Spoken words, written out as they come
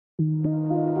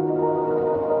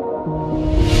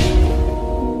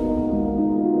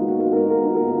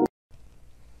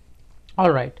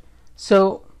All right,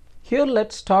 so here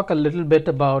let's talk a little bit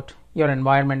about your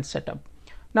environment setup.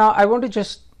 Now I want to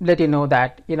just let you know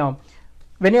that,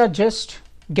 when you're just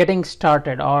getting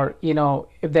started, or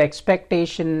if the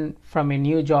expectation from a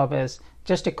new job is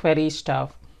just to query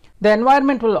stuff, the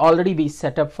environment will already be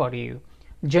set up for you.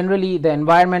 Generally the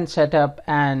environment setup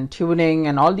and tuning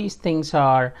and all these things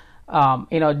are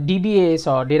DBAs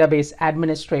or database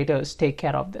administrators take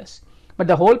care of this. But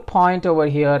the whole point over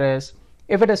here is,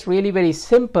 if it is really very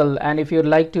simple and if you'd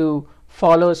like to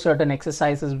follow certain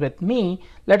exercises with me,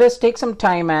 let us take some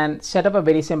time and set up a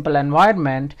very simple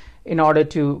environment in order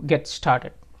to get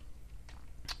started.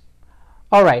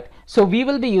 All right, so we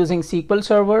will be using SQL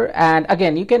Server, and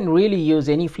again, you can really use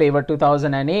any flavor,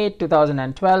 2008,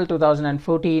 2012,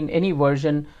 2014, any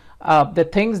version. The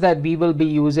things that we will be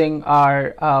using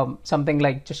are something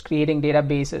like just creating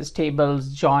databases, tables,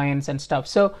 joins, and stuff.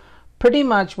 So pretty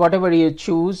much whatever you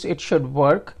choose, it should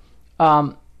work.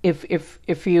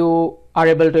 If you are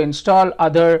able to install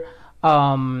other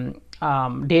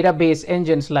database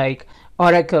engines like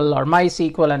Oracle or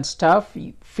MySQL and stuff,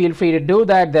 feel free to do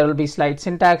that. There will be slight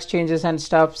syntax changes and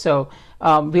stuff. So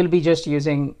we'll be just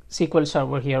using SQL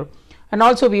Server here. And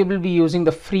also we will be using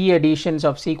the free editions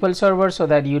of SQL Server so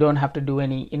that you don't have to do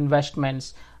any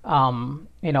investments when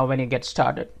you get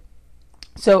started.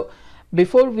 So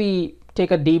before we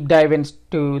take a deep dive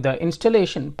into the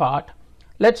installation part,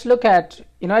 let's look at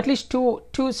at least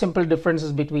two simple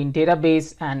differences between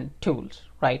database and tools,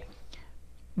 right?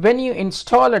 When you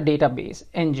install a database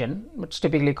engine, which is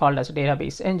typically called as a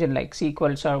database engine like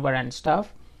SQL Server and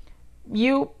stuff,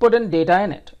 you put in data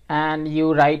in it and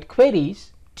you write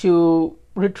queries to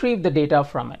retrieve the data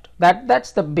from it.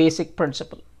 That's the basic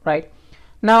principle, right?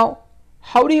 Now,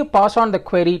 how do you pass on the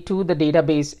query to the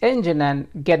database engine and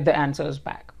get the answers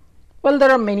back? Well,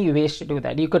 there are many ways to do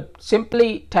that. You could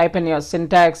simply type in your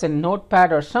syntax in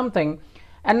Notepad or something,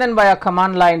 and then via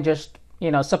command line just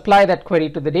supply that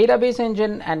query to the database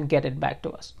engine and get it back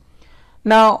to us.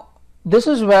 Now, this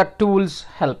is where tools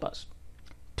help us.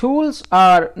 Tools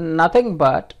are nothing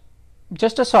but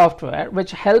just a software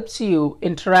which helps you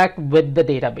interact with the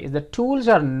database. The tools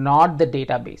are not the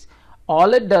database.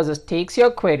 All it does is takes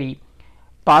your query,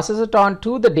 passes it on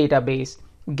to the database,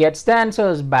 gets the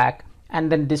answers back,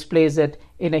 and then displays it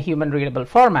in a human readable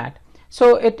format.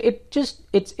 So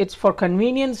it's for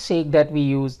convenience sake that we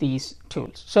use these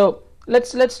tools. So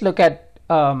let's look at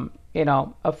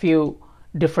a few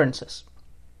differences.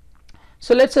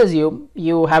 So let's assume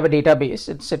you have a database.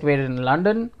 It's situated in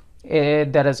London.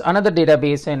 There is another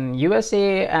database in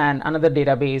USA and another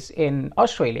database in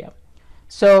Australia.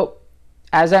 So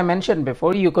as I mentioned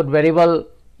before, you could very well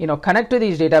connect to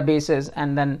these databases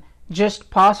and then just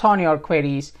pass on your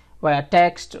queries via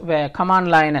text, via command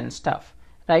line and stuff,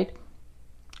 right?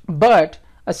 But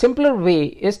a simpler way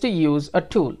is to use a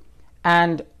tool.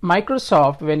 And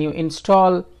Microsoft, when you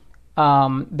install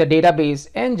the database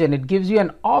engine, it gives you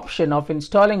an option of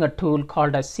installing a tool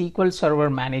called as SQL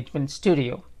Server Management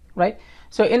Studio, right?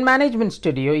 So in Management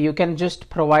Studio, you can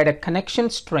just provide a connection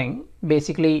string,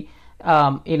 basically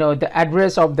the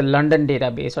address of the London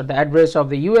database or the address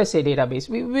of the USA database.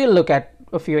 We will look at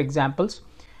a few examples,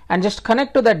 and just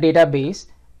connect to that database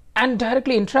and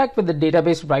directly interact with the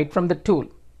database right from the tool,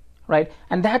 right?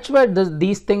 And that's where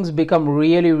these things become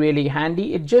really, really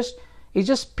handy. It just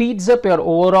speeds up your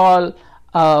overall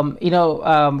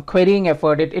querying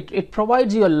effort. It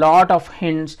provides you a lot of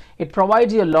hints. It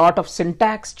provides you a lot of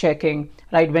syntax checking,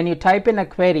 right? When you type in a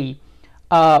query,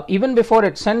 even before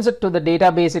it sends it to the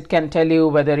database, it can tell you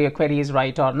whether your query is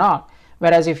right or not.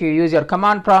 Whereas if you use your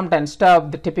command prompt and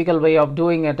stuff, the typical way of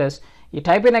doing it is you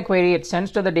type in a query, it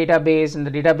sends to the database, and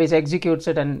the database executes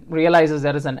it and realizes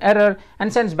there is an error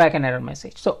and sends back an error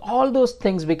message. So all those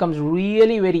things becomes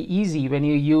really very easy when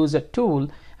you use a tool.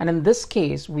 And in this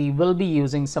case, we will be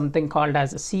using something called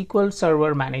as a SQL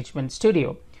Server Management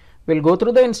Studio. We'll go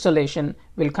through the installation,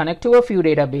 we'll connect to a few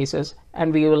databases,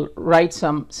 and we will write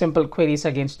some simple queries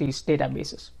against these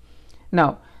databases.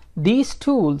 Now, these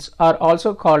tools are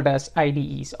also called as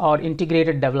IDEs, or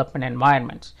Integrated Development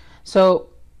Environments. So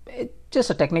just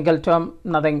a technical term,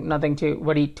 nothing to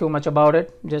worry too much about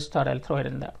it. Just thought I'll throw it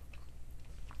in there.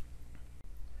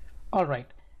 All right,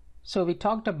 so we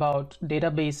talked about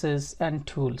databases and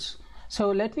tools.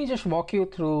 So let me just walk you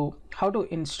through how to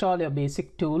install your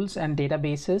basic tools and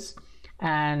databases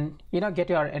and get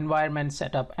your environment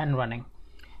set up and running.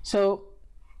 So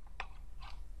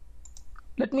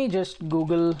let me just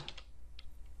Google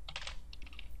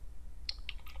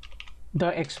the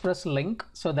Express link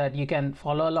so that you can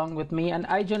follow along with me. And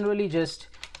I generally just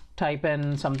type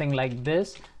in something like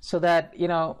this so that, you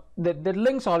know, the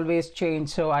links always change.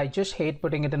 So I just hate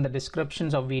putting it in the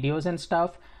descriptions of videos and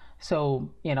stuff. So,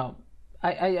 you know,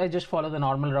 I just follow the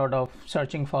normal route of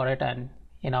searching for it and,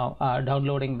 you know,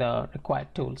 downloading the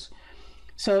required tools.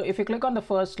 So if you click on the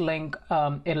first link,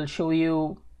 it'll show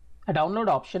you a download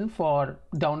option for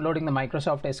downloading the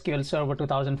Microsoft SQL Server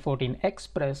 2014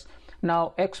 Express.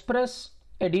 Now, Express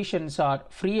editions are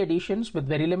free editions with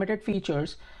very limited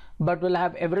features, but will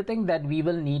have everything that we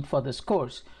will need for this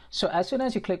course. So as soon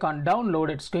as you click on download,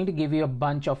 it's going to give you a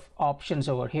bunch of options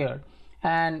over here.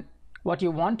 And what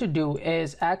you want to do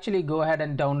is actually go ahead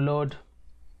and download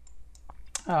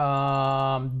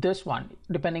this one,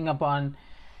 depending upon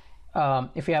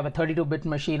if you have a 32-bit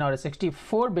machine or a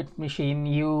 64-bit machine,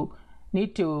 you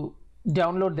need to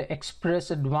download the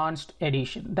Express Advanced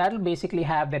Edition. That'll basically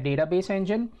have the database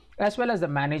engine as well as the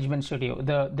management studio,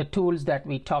 the tools that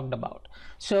we talked about.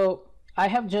 So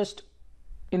I'm just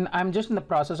in the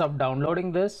process of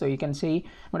downloading this. So you can see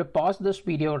I'm going to pause this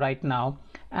video right now,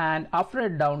 and after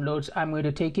it downloads, I'm going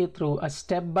to take you through a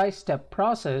step-by-step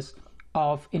process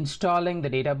of installing the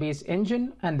database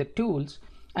engine and the tools,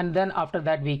 and then after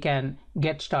that we can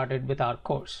get started with our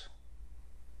course.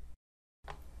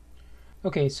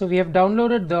 Okay, so we have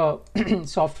downloaded the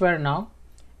software now,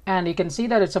 and you can see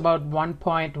that it's about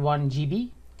 1.1 GB.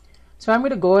 So I'm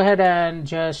going to go ahead and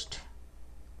just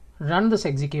run this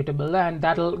executable, and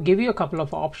that'll give you a couple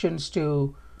of options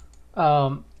to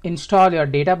install your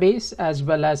database as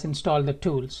well as install the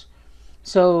tools.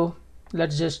 So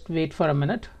let's just wait for a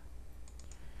minute.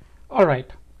 All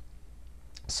right,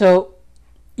 so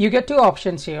you get two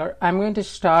options here. I'm going to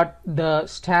start the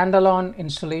standalone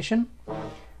installation,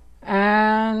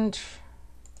 and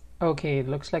okay, it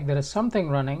looks like there is something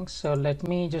running. So let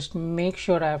me just make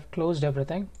sure I've closed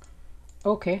everything.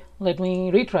 Okay, let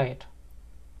me retry it.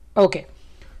 Okay,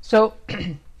 so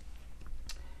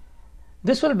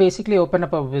this will basically open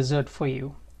up a wizard for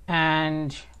you,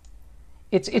 and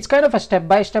it's kind of a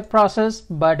step-by-step process,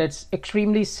 but it's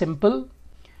extremely simple.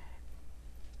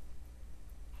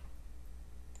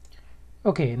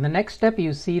 Okay, in the next step,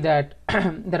 you see that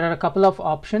there are a couple of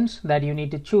options that you need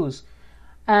to choose,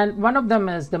 and one of them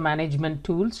is the management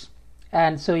tools.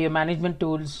 And so your management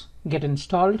tools get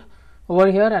installed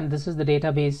over here, and this is the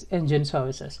database engine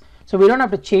services. So we don't have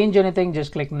to change anything,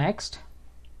 just click next.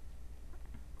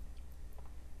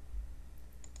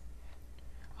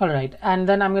 All right, and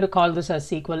then I'm going to call this as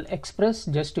SQL Express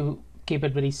just to keep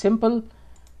it very simple.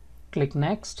 Click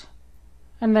next.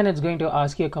 And then it's going to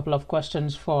ask you a couple of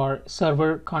questions for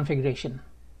server configuration.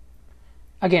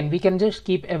 Again, we can just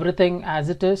keep everything as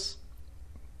it is.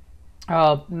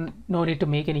 No need to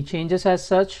make any changes as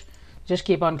such. Just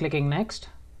keep on clicking next.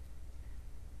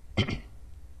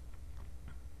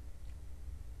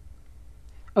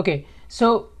 Okay,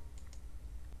 so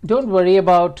don't worry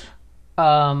about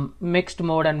mixed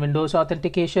mode and Windows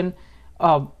authentication.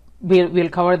 We'll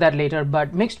cover that later,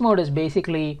 but mixed mode is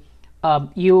basically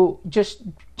you just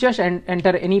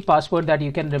enter any password that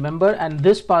you can remember, and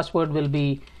this password will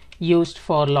be used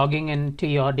for logging into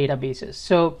your databases.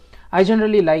 So I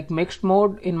generally like mixed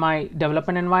mode in my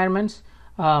development environments.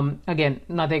 Again,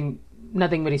 nothing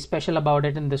very special about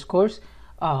it in this course.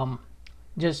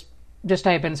 Just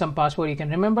type in some password you can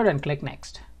remember and click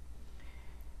next.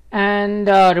 And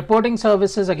reporting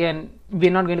services, again,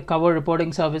 we're not going to cover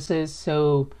reporting services,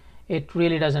 so it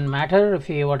really doesn't matter if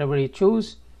you whatever you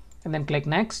choose. And then click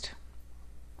next.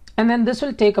 And then this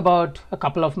will take about a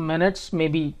couple of minutes,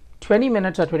 maybe 20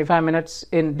 minutes or 25 minutes,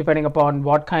 depending upon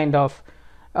what kind of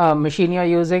machine you're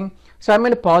using. So I'm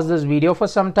going to pause this video for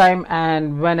some time,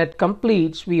 and when it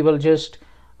completes, we will just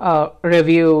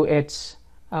review its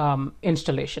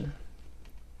installation.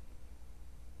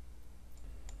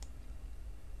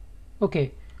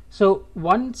 Okay, so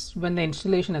when the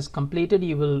installation is completed,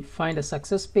 you will find a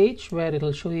success page where it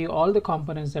will show you all the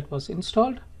components that was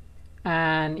installed,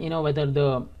 and you know whether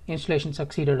the installation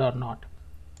succeeded or not.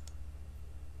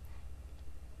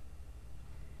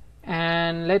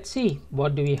 And let's see,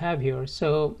 what do we have here?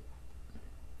 So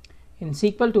in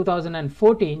SQL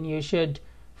 2014, you should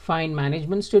find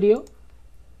Management Studio.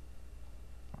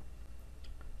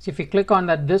 So if you click on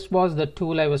that, this was the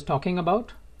tool I was talking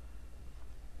about.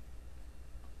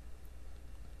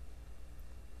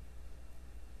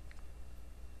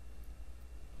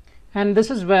 And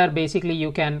this is where basically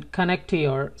you can connect to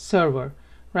your server,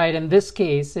 right? In this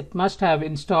case, it must have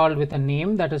installed with a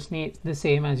name that is the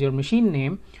same as your machine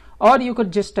name, or you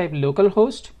could just type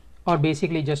localhost or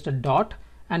basically just a dot,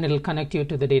 and it'll connect you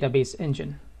to the database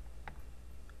engine.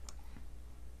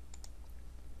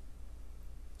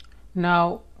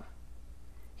 Now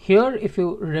here, if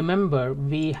you remember,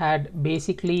 we had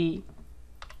basically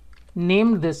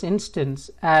named this instance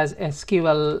as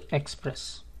SQL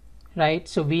Express, right?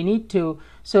 So we need to,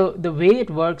 so the way it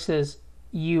works is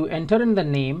you enter in the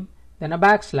name, then a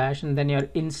backslash, and then your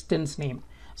instance name.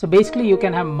 So basically you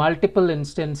can have multiple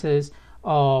instances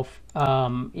of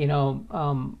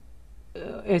SQL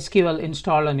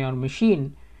installed on your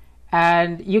machine,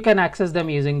 and you can access them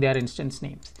using their instance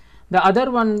names. The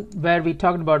other one where we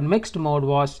talked about mixed mode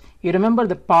was, you remember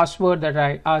the password that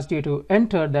I asked you to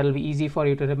enter, that will be easy for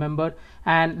you to remember,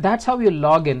 and that's how you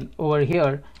log in over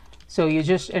here. So you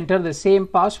just enter the same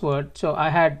password. So I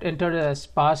had entered as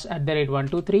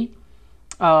pass@123,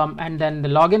 and then the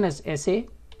login is SA.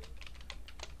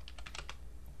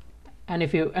 And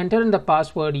if you enter in the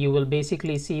password, you will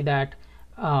basically see that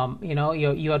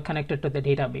you are connected to the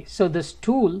database. So this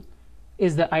tool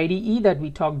is the IDE that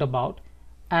we talked about,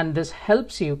 and this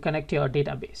helps you connect your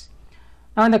database.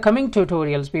 Now in the coming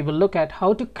tutorials, we will look at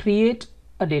how to create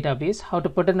a database, how to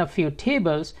put in a few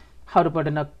tables, how to put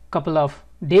in a couple of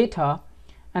data,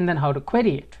 and then how to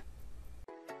query it.